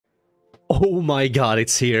Oh my god,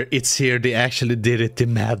 it's here. It's here. They actually did it, the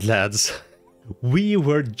mad lads. We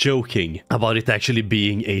were joking about it actually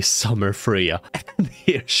being a summer Freyja. And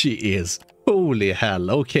here she is. Holy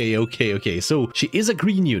hell. Okay. So she is a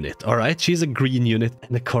green unit, all right? She's a green unit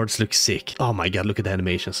and the cards look sick. Oh my god, look at the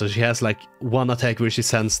animation. So she has like one attack where she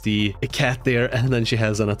sends a cat there, and then she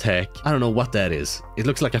has an attack. I don't know what that is. It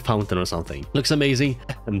looks like a fountain or something. Looks amazing.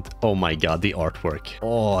 And oh my god, the artwork.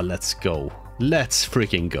 Oh, let's go. Let's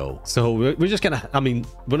freaking go. So we're just gonna, I mean,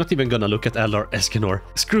 we're not even gonna look at LR Escanor.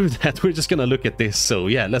 Screw that, we're just gonna look at this. So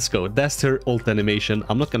yeah, let's go. That's her ult animation.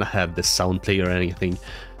 I'm not gonna have the sound play or anything.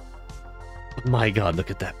 My god,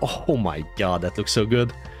 look at that. Oh my god, that looks so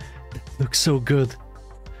good. That looks so good.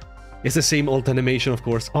 It's the same ult animation, of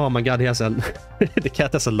course. Oh my god, he has a... the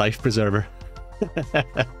cat has a life preserver.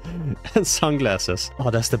 And sunglasses. Oh,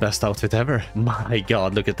 that's the best outfit ever. My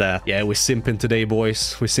god, look at that. Yeah, we're simping today,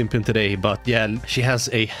 boys. We're simping today. But yeah, she has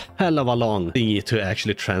a hell of a long thingy to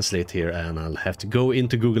actually translate here, and I'll have to go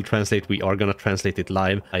into Google Translate. We are gonna translate it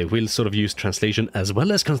live. I will sort of use translation as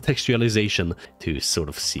well as contextualization to sort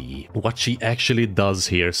of see what she actually does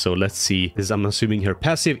here. So let's see. This, I'm assuming her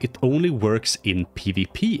passive, it only works in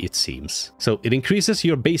PvP, it seems. So it increases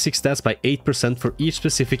your basic stats by 8% for each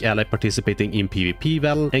specific ally participating in PvP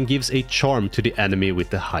battle, and gives a charm to the enemy with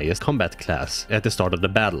the highest combat class at the start of the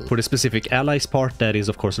battle. For the specific allies part, that is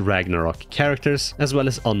of course Ragnarok characters as well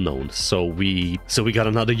as unknowns. So we got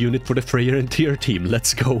another unit for the Freyja and tier team.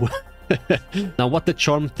 Let's go. Now what the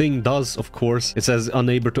charm thing does, of course, it says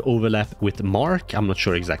unable to overlap with Mark. I'm not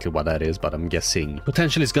sure exactly what that is, but I'm guessing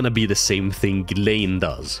potentially it's gonna be the same thing Lane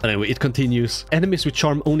does. Anyway, it continues. Enemies with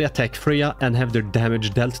charm only attack Freyja and have their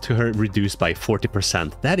damage dealt to her reduced by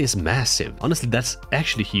 40%. That is massive. Honestly, that's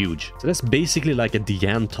actually huge. So that's basically like a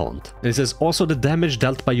Diane taunt. And it says also the damage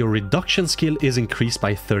dealt by your reduction skill is increased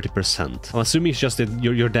by 30%. I'm assuming it's just that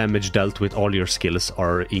your damage dealt with all your skills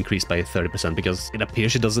are increased by 30%, because it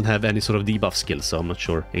appears she doesn't have any sort of debuff skill, so I'm not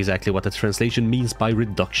sure exactly what the translation means by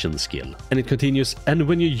reduction skill. And it continues, and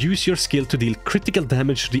when you use your skill to deal critical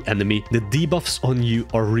damage to the enemy, the debuffs on you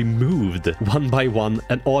are removed one by one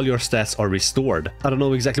and all your stats are restored. I don't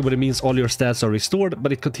know exactly what it means, all your stats are restored,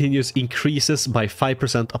 but it continues, increases by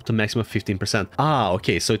 5% up to maximum 15%. Ah,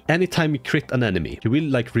 okay, so anytime you crit an enemy, you will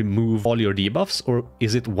like remove all your debuffs, or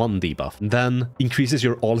is it one debuff? Then increases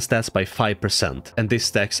your all stats by 5%, and this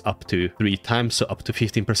stacks up to 3 times, so up to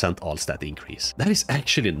 15% all stat increase. That is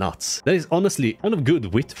actually nuts. That is honestly kind of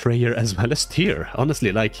good with Freyja as well as Tyr.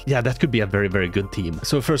 Honestly, like, yeah, that could be a very, very good team.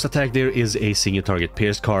 So first attack there is a single target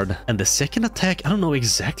pierce card, and the second attack, I don't know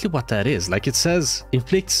exactly what that is. Like it says,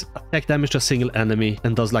 inflicts attack damage to a single enemy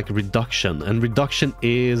and does like reduction, and reduction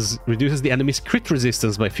is reduces the enemy's crit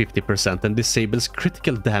resistance by 50% and disables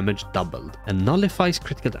critical damage doubled, and nullifies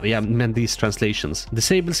critical yeah, I meant these translations.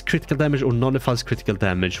 Disables critical damage or nullifies critical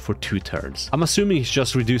damage for 2 turns. I'm assuming it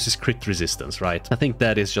just reduces crit resistance, right? I think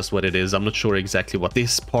that is just what it is. I'm not sure exactly what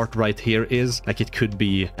this part right here is. Like it could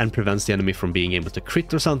be and prevents the enemy from being able to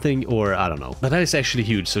crit or something, or I don't know. But that is actually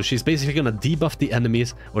huge. So she's basically gonna debuff the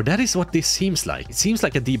enemies, or that is what this seems like. It seems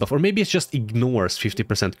like a debuff, or maybe it just ignores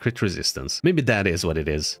 50% crit resistance. Maybe that is what it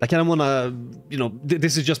is. Like I don't wanna, you know,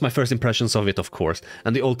 this is just my first impressions of it, of course.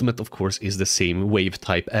 And the ultimate, of course, is the same wave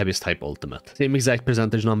type, abyss type ultimate. Same exact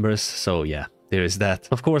percentage numbers, so yeah. There is that.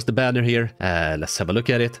 Of course, the banner here. Let's have a look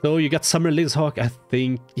at it. So you got Summer Lizhawk, I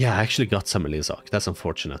think. Yeah, I actually got Summer Lizhawk. That's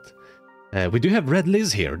unfortunate. We do have Red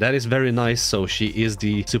Liz here. That is very nice. So she is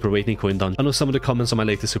the Super Awakening Coin Dungeon. I know some of the comments on my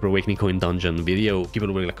latest Super Awakening Coin Dungeon video, people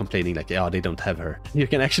were like complaining like, yeah, they don't have her. You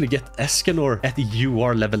can actually get Escanor at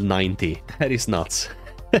UR level 90. That is nuts.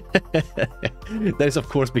 That is of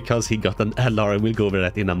course because he got an LR, and we'll go over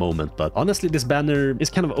that in a moment. But honestly, this banner is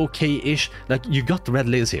kind of okay-ish. Like you got Red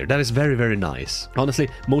Liz here. That is very, very nice. Honestly,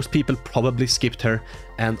 most people probably skipped her.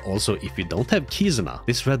 And also, if you don't have Kizuna,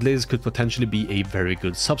 this Red Liz could potentially be a very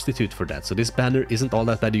good substitute for that. So this banner isn't all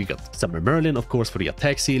that bad. You got Summer Merlin, of course, for the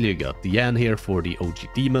attack seal. You got Diane here for the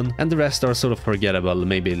OG Demon. And the rest are sort of forgettable.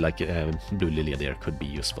 Maybe like Blue Lilia there could be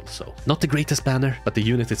useful. So not the greatest banner, but the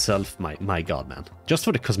unit itself, my god, man. Just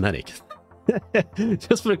for the cosmetic.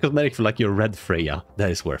 Just for the cosmetic for like your red Freyja, that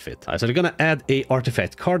is worth it. So they're gonna add a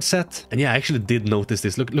artifact card set, and yeah, I actually did notice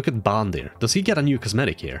this. Look at Ban there. Does he get a new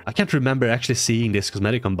cosmetic here? I can't remember actually seeing this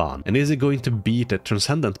cosmetic on Ban. And is it going to be the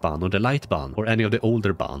Transcendent Ban or the Light Ban or any of the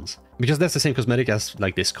older Bans? Because that's the same cosmetic as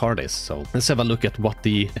like this card is. So let's have a look at what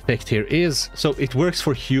the effect here is. So it works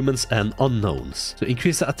for humans and unknowns. So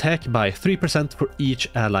increase the attack by 3% for each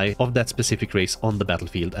ally of that specific race on the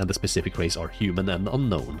battlefield, and the specific race are human and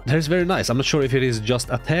unknown. That is very nice. I'm not sure if it is just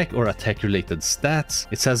attack or attack related stats.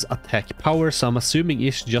 It says attack power, so I'm assuming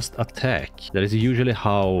it's just attack. That is usually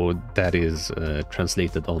how that is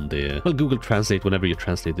translated on the, well, Google Translate whenever you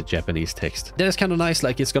translate the Japanese text. That is kind of nice,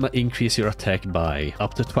 like it's gonna increase your attack by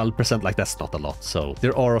up to 12%, like that's not a lot. So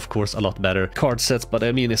there are of course a lot better card sets, but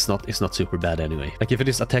I mean it's not super bad anyway. Like if it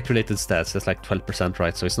is attack related stats, it's like 12%,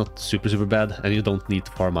 right? So it's not super bad, and you don't need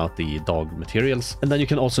to farm out the dog materials. And then you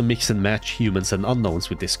can also mix and match humans and unknowns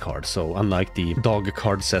with this card. So unlike the dog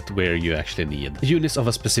card set where you actually need units of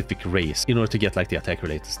a specific race in order to get like the attack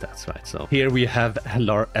related stats, right? So here we have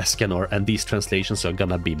LR Escanor, and these translations are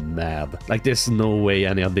gonna be mad. Like there's no way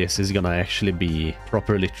any of this is gonna actually be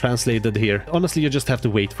properly translated here. Honestly, you just have to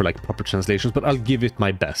wait for like proper translations, but I'll give it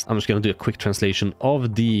my best. I'm just gonna do a quick translation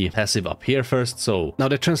of the passive up here first. So now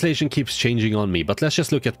the translation keeps changing on me, but let's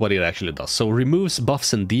just look at what it actually does. So removes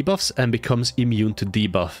buffs and debuffs and becomes immune to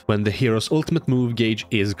debuff when the hero's ultimate move gauge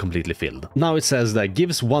is completely filled. Now it says that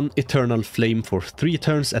gives 1 eternal flame for 3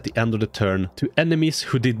 turns at the end of the turn to enemies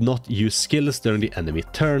who did not use skills during the enemy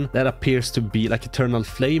turn. That appears to be like eternal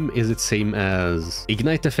flame. Is it same as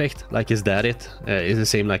ignite effect? Like is that it? Is it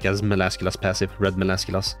same like as Melasculus passive, red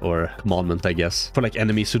Melasculus, or commandment I guess, for like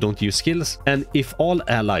enemies who don't use skills. And if all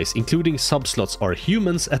allies including subslots are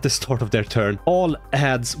humans at the start of their turn, all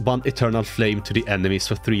adds 1 eternal flame to the enemies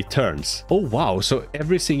for 3 turns. Oh wow, so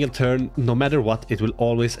every single turn, no matter what, it will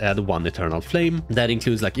always add 1 eternal flame. That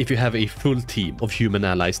includes like if you have a full team of human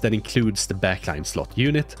allies, that includes the backline slot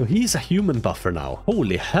unit. So he's a human buffer now.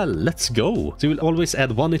 Holy hell, let's go. So you will always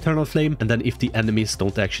add 1 eternal flame, and then if the enemies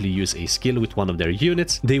don't actually use a skill with one of their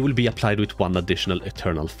units, they will be applied with 1 additional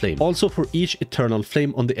eternal flame. Also, for each eternal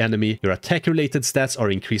flame on the enemy, your attack related stats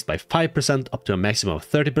are increased by 5% up to a maximum of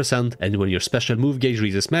 30%, and when your special move gauge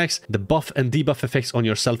reaches max, the buff and debuff effects on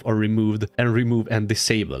yourself are removed, and remove and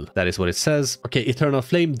disable. That is what it says. Okay, eternal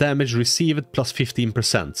flame damage received plus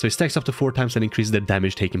 15%. So it stacks up to 4 times and increases the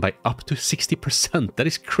damage taken by up to 60%. That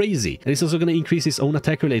is crazy. And it's also going to increase his own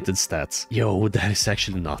attack related stats. Yo, that is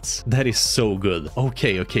actually nuts. That is so good.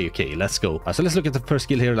 Okay, let's go. So let's look at the first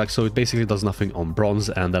skill here. Like, so it basically does nothing on bronze,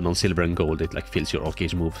 and then on silver and gold it like fills your alt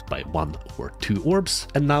gauge move by 1 or 2 orbs.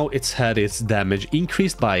 And now it's had its damage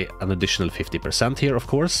increased by an additional 50% here, of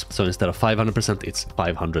course. So instead of 500%, it's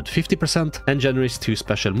 550%, and generates 2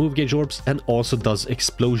 special move gauge orbs, and also does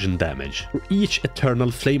explosion damage for each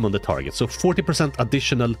eternal flame on the target. So 40%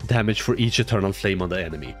 additional damage for each eternal flame on the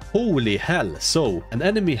enemy. Holy hell. So an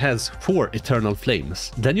enemy has 4 eternal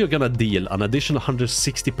flames, then you're gonna deal an additional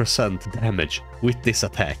 160% damage with this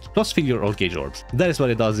attack, plus fill your alt gauge orbs. That is what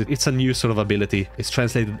it does. It's a new sort of ability. It's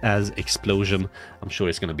translated as explosion. I'm sure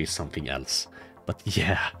it's gonna be something else, but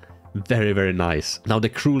yeah, very nice. Now the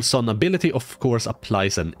Cruel Sun ability of course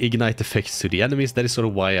applies an ignite effect to the enemies. That is sort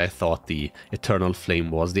of why I thought the eternal flame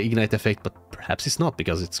was the ignite effect, but perhaps it's not,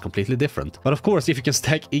 because it's completely different. But of course, if you can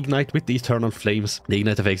stack ignite with the eternal flames, the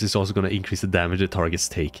ignite effect is also going to increase the damage the targets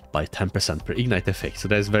take by 10% per ignite effect. So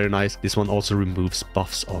that is very nice. This one also removes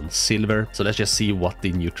buffs on silver. So let's just see what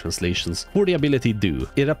the new translations for the ability do.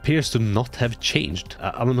 It appears to not have changed.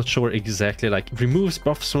 I'm not sure exactly. Like, removes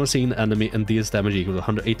buffs from a single enemy and deals damage equal to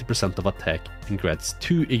 180% of attack, and grants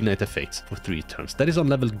 2 ignite effects for 3 turns. That is on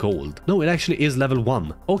level gold. No, it actually is level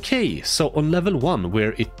 1. Okay, so on level 1,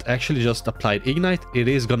 where it actually just applied ignite, it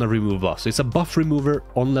is gonna remove buffs. So it's a buff remover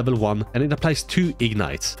on level 1, and it applies 2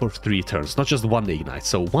 ignites for 3 turns, not just 1 ignite.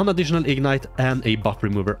 So 1 additional ignite and a buff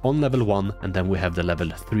remover on level 1, and then we have the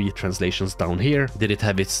level 3 translations down here. Did it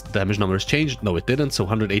have its damage numbers changed? No, it didn't. So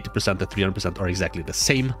 180% and 300% are exactly the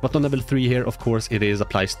same. But on level 3 here, of course, it is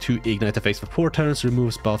applies 2 ignite effects for 4 turns,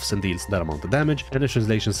 removes buffs, and deals that amount of damage. And the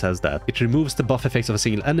translation says that it removes the buff effects of a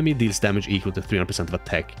single enemy, deals damage equal to 300% of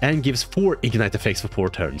attack, and gives 4 ignite effects for 4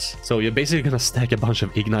 turns. So you're basically gonna stack a bunch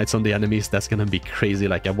of ignites on the enemies. That's gonna be crazy.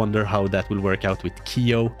 Like, I wonder how that will work out with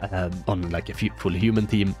Kyo on like a full human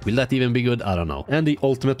team. Will that even be good? I don't know. And the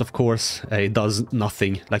ultimate, of course, it does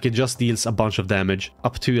nothing. Like, it just deals a bunch of damage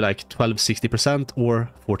up to like 1260% or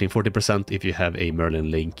 1440% if you have a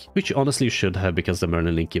Merlin link, which honestly you should have, because the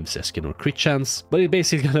Merlin link gives Escanor crit chance. But it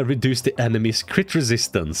basically gonna reduce the enemy's crit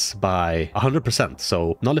resistance by 100%.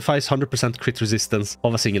 So nullifies 100% crit resistance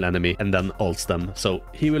of a single enemy and then ults them. So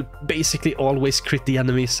he will basically always crit the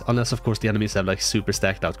enemies, unless of course the enemies have like super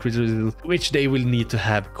stacked out crit resistance, which they will need to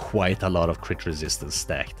have quite a lot of crit resistance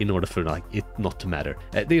stacked in order for like it not to matter.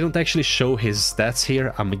 They don't actually show his stats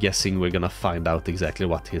here. I'm guessing we're gonna find out exactly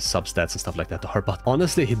what his substats and stuff like that are, but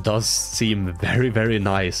honestly he does seem very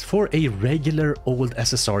nice for a regular old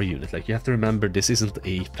SSR unit. Like, you have to remember, this isn't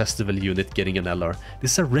a festival unit getting an LR.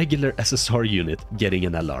 This is a regular SSR unit getting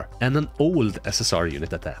an LR, and an old SSR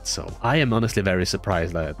unit at that. So I am honestly very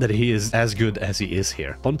surprised that he is as good as he is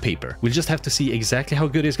here on paper. We'll just have to see exactly how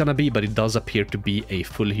good he's gonna be, but it does appear to be a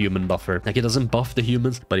full human buffer. Like, it doesn't buff the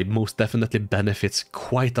humans, but it most definitely benefits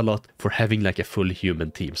quite a lot for having like a full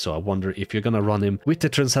human team. So I wonder if you're gonna run him with the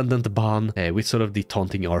Transcendent Ban, with sort of the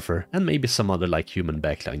Taunting Arthur, and maybe some other like human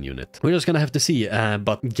backline unit. We're just gonna have to see,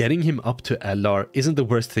 but getting him up to LR isn't the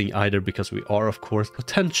worst thing either, because we are of course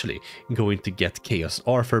potentially going to get Chaos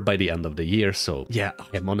Arthur by the end of the year. So yeah,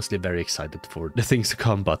 I'm honestly very excited for the things to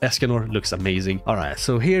come, but Escanor looks amazing. All right,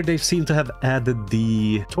 so here they seem to have added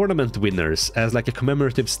the tournament winners as like a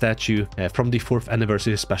commemorative statue from the 4th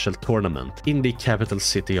anniversary special tournament in the capital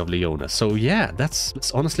city of Leona. So yeah,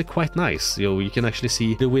 that's honestly quite nice. You can actually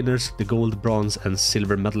see the winners, the gold, bronze, and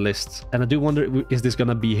silver medalists. And I do wonder, is this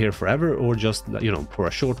gonna be here forever or just, you know, for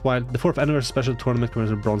a short while? The 4th anniversary special tournament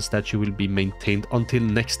commemorative bronze statue will be maintained until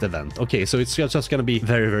next event. Okay, so it's just gonna be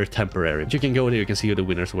very, very temporary. You can go there, you can see who the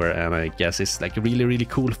winners were, and I guess it's like really, really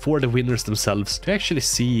cool for the winners themselves to actually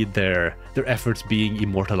see their efforts being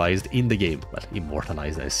immortalized in the game. Well,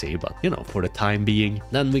 immortalized I say, but you know, for the time being.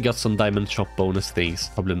 Then we got some diamond shop bonus things,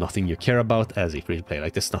 probably nothing you care about as a free play.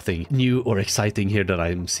 Like, there's nothing new or exciting here that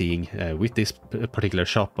I'm seeing with this particular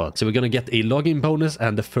shop. But so we're gonna get a login bonus,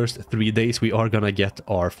 and the first 3 days we are gonna get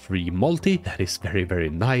our free multi. That is very, very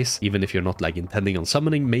nice. Even if you're not like intending on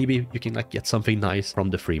summoning, maybe you can like get something nice from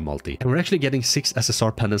the free multi. And we're actually getting 6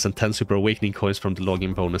 SSR pendants and 10 super awakening coins from the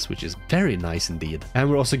login bonus, which is very nice indeed. And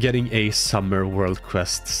we're also getting a summer world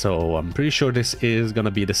quest, so I'm pretty sure this is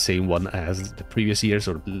gonna be the same one as the previous years,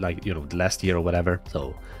 or like, you know, the last year or whatever.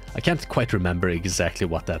 So I can't quite remember exactly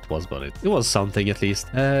what that was, but it was something at least.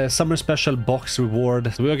 Summer special box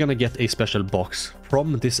reward. So we are gonna get a special box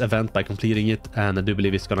from this event by completing it, and I do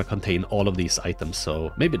believe it's gonna contain all of these items,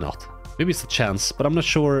 so maybe not. Maybe it's a chance, but I'm not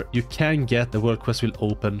sure. You can get the world quest will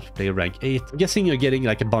open player rank 8. I'm guessing you're getting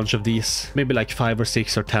like a bunch of these, maybe like 5 or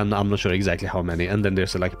 6 or 10. I'm not sure exactly how many. And then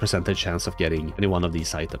there's like a percentage chance of getting any one of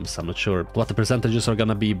these items. I'm not sure what the percentages are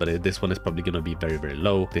gonna be, but this one is probably gonna be very, very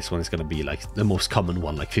low. This one is gonna be like the most common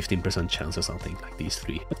one, like 15% chance or something, like these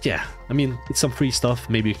 3. But yeah, I mean, it's some free stuff.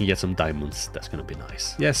 Maybe you can get some diamonds. That's gonna be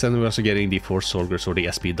nice. Yes, and we're also getting the 4 soldiers or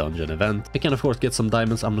the SP dungeon event. You can of course get some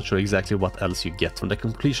diamonds. I'm not sure exactly what else you get from the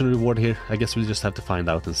completion reward here. I guess we'll just have to find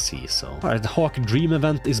out and see. So alright, the Hawk Dream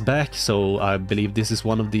event is back, so I believe this is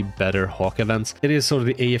one of the better Hawk events. It is sort of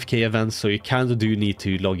the AFK event, so you kind of do need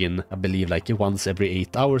to log in, I believe, like once every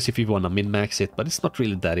 8 hours if you want to min-max it, but it's not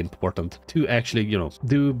really that important to actually, you know,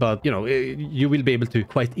 do. But you know, you will be able to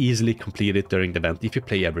quite easily complete it during the event if you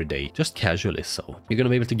play every day, just casually. So you're gonna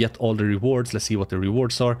be able to get all the rewards. Let's see what the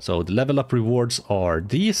rewards are. So the level up rewards are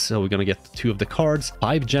these. So we're gonna get 2 of the cards,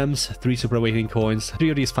 5 gems, 3 super awakening coins, 3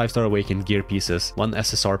 of these 5-star awakened gear pieces, 1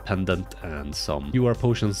 SSR pendant, and some UR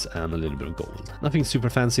potions and a little bit of gold. Nothing super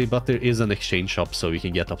fancy, but there is an exchange shop, so you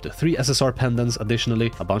can get up to 3 SSR pendants,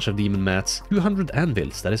 additionally a bunch of demon mats, 200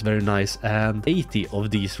 anvils, that is very nice, and 80 of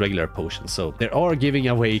these regular potions. So they are giving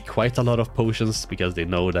away quite a lot of potions because they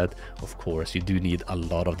know that of course you do need a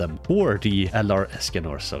lot of them for the LR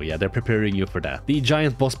Escanor. So yeah, they're preparing you for that. The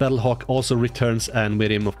giant boss battle hawk also returns, and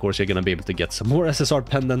with him of course you're gonna be able to get some more SSR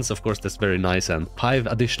pendants. Of course, that's very nice, and 5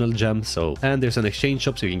 additional gems. So, and there's an exchange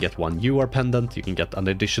shop, so you can get 1 UR pendant, you can get an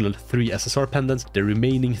additional 3 SSR pendants, the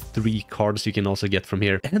remaining 3 cards you can also get from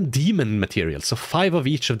here, and demon materials, so 5 of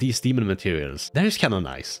each of these demon materials. That is kind of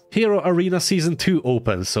nice. Hero Arena Season 2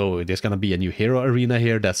 opens, so there's gonna be a new Hero Arena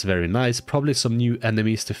here. That's very nice. Probably some new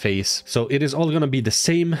enemies to face. So it is all gonna be the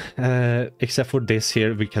same, except for this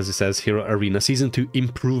here, because it says Hero Arena Season 2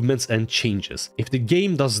 improvements and changes. If the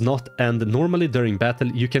game does not end normally during battle,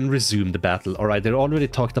 you can resume the battle. Alright, they already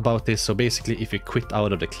talked about this. So basically, if you quit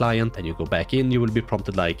out of the client and you go back in, you will be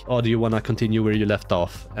prompted like, oh, do you want to continue where you left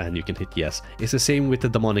off? And you can hit yes. It's the same with the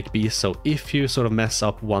demonic beast. So if you sort of mess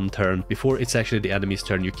up one turn before it's actually the enemy's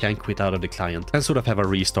turn, you can quit out of the client and sort of have a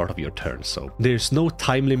restart of your turn. So there's no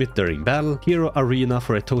time limit during battle. Hero Arena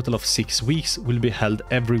for a total of 6 weeks will be held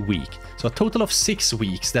every week. So a total of 6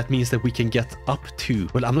 weeks, that means that we can get up to,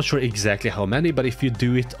 well, I'm not sure exactly how many, but if you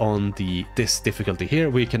do it on this difficulty here,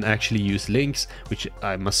 we can actually use links, which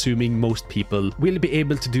I'm assuming most people will be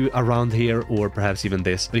able to do around here, or perhaps even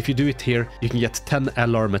this. But if you do it here, you can get 10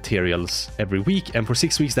 LR materials every week, and for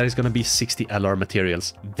 6 weeks that is going to be 60 LR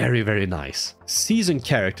materials. Very, very nice. Season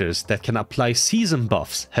characters that can apply season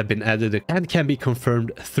buffs have been added and can be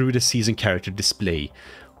confirmed through the season character display.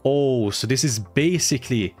 Oh, so this is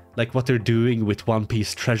basically like what they're doing with One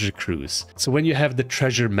Piece Treasure Cruise. So when you have the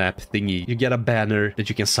treasure map thingy, you get a banner that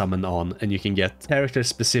you can summon on, and you can get characters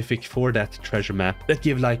specific for that treasure map that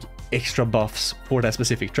give like extra buffs for that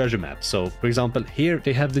specific treasure map. So for example, here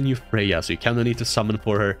they have the new Freyja, so you kind of need to summon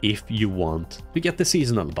for her if you want to get the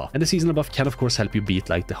seasonal buff. And the seasonal buff can of course help you beat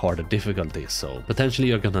like the harder difficulties, so potentially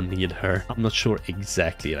you're gonna need her. I'm not sure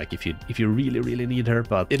exactly like if you really need her,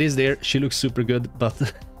 but it is there. She looks super good,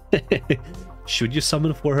 but should you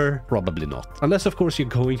summon for her? Probably not. Unless, of course, you're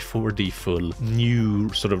going for the full new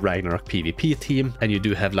sort of Ragnarok PvP team, and you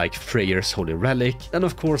do have like Freyja's Holy Relic, and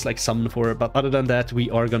of course, like summon for her. But other than that, we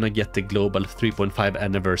are gonna get the global 3.5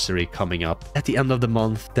 anniversary coming up at the end of the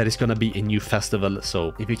month. That is gonna be a new festival.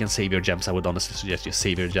 So if you can save your gems, I would honestly suggest you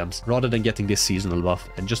save your gems rather than getting this seasonal buff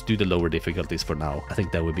and just do the lower difficulties for now. I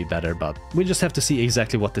think that would be better, but we just have to see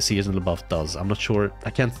exactly what the seasonal buff does. I'm not sure.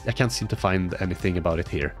 I can't seem to find anything about it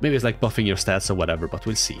here. Maybe it's like buffing your stats or whatever, but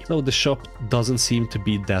we'll see. So the shop doesn't seem to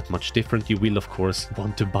be that much different. You will of course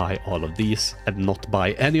want to buy all of these and not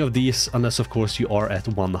buy any of these unless of course you are at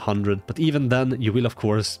 100, but even then you will of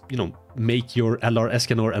course, you know, make your LR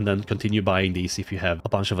Escanor and then continue buying these if you have a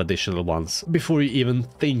bunch of additional ones before you even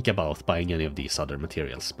think about buying any of these other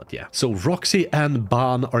materials. But yeah, so Roxy and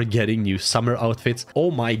Ban are getting new summer outfits.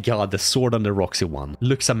 Oh my god, the sword on the Roxy one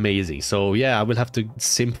looks amazing. So yeah, I will have to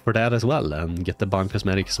simp for that as well and get the Ban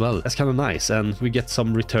cosmetic as well. That's kind of nice. And we get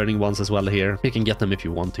some returning ones as well here. You can get them if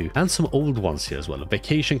you want to, and some old ones here as well.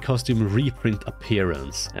 Vacation costume reprint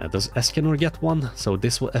appearance. Does Escanor get one? So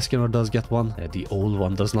this Escanor does get one. The old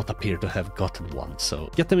one does not appear to have gotten one, so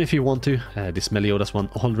get them if you want to. This Meliodas one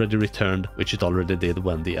already returned, which it already did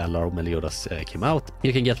when the LR Meliodas came out.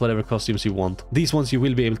 You can get whatever costumes you want. These ones you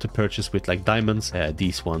will be able to purchase with like diamonds.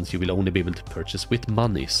 These ones you will only be able to purchase with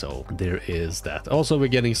money, so there is that. Also, we're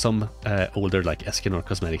getting some older like Escanor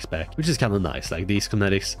cosmetics back, which is kind of nice. Like these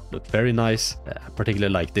cosmetics look very nice,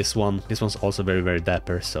 particularly like this one. This one's also very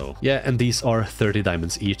dapper. So yeah, and these are 30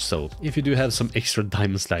 diamonds each, so if you do have some extra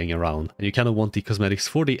diamonds lying around and you kind of want the cosmetics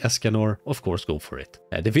for the Escanor, of course go for it.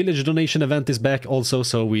 The village donation event is back also,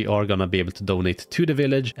 so we are gonna be able to donate to the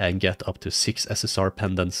village and get up to 6 SSR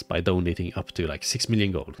pendants by donating up to like 6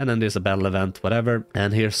 million gold. And then there's a battle event, whatever.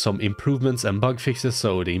 And here's some improvements and bug fixes.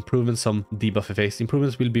 So the improvements, some debuff effects.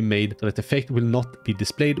 Improvements will be made so that the effect will not be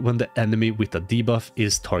displayed when the enemy with a debuff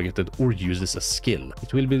is targeted or uses a skill.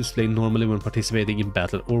 It will be displayed normally when participating in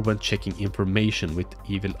battle or when checking information with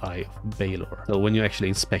Evil Eye of Baelor. So when you actually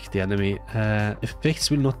inspect the enemy, effects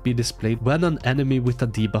will not be displayed when an enemy with a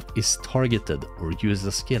debuff is targeted or uses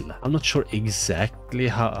a skill. I'm not sure exactly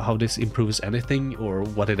how this improves anything or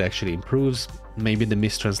what it actually improves. Maybe the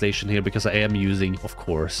mistranslation here, because I am using, of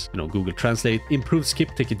course, you know, Google Translate. Improved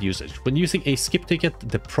skip ticket usage. When using a skip ticket,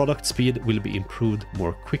 the product speed will be improved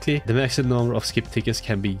more quickly. The maximum number of skip tickets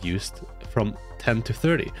can be used from 10 to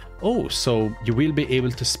 30. Oh, so you will be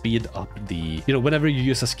able to speed up the, you know, whenever you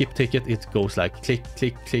use a skip ticket, it goes like click,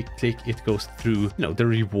 click, click, click. It goes through, you know, the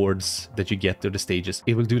rewards that you get through the stages.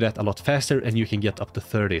 It will do that a lot faster and you can get up to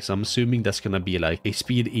 30. So I'm assuming that's going to be like a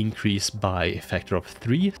speed increase by a factor of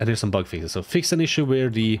 3. And there's some bug fixes. So fix an issue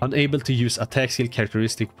where the unable to use attack skill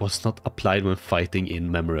characteristic was not applied when fighting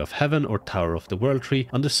in Memory of Heaven or Tower of the World Tree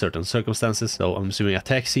under certain circumstances. So I'm assuming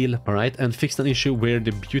attack seal. All right. And fixed an issue where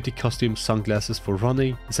the beauty costume sunglasses for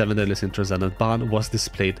running, 7 Deadliest in Transcendent Ban, was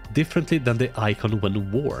displayed differently than the icon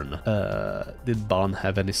when worn. Did Ban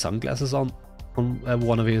have any sunglasses on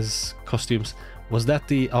one of his costumes? Was that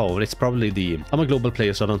the... Oh, it's probably the... I'm a global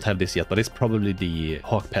player, so I don't have this yet, but it's probably the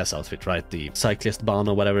Hawk Pass outfit, right? The Cyclist Ban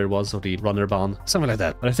or whatever it was, or the Runner Ban, something like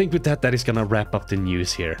that. But I think with that, that is gonna wrap up the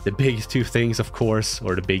news here. The big 2 things, of course,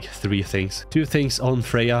 or the big 3 things. 2 things on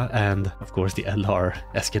Freyja, and of course the LR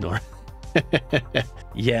Escanor.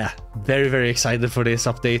 Yeah, very excited for this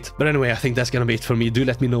update. But anyway, I think that's gonna be it for me. Do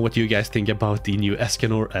let me know what you guys think about the new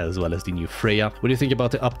Escanor as well as the new Freyja. What do you think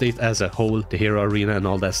about the update as a whole, the hero arena and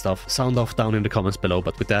all that stuff? Sound off down in the comments below.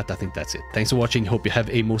 But with that, I think that's it. Thanks for watching. Hope you have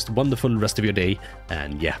a most wonderful rest of your day.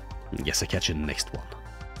 And yeah, I guess I'll catch you in the next one.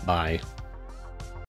 Bye.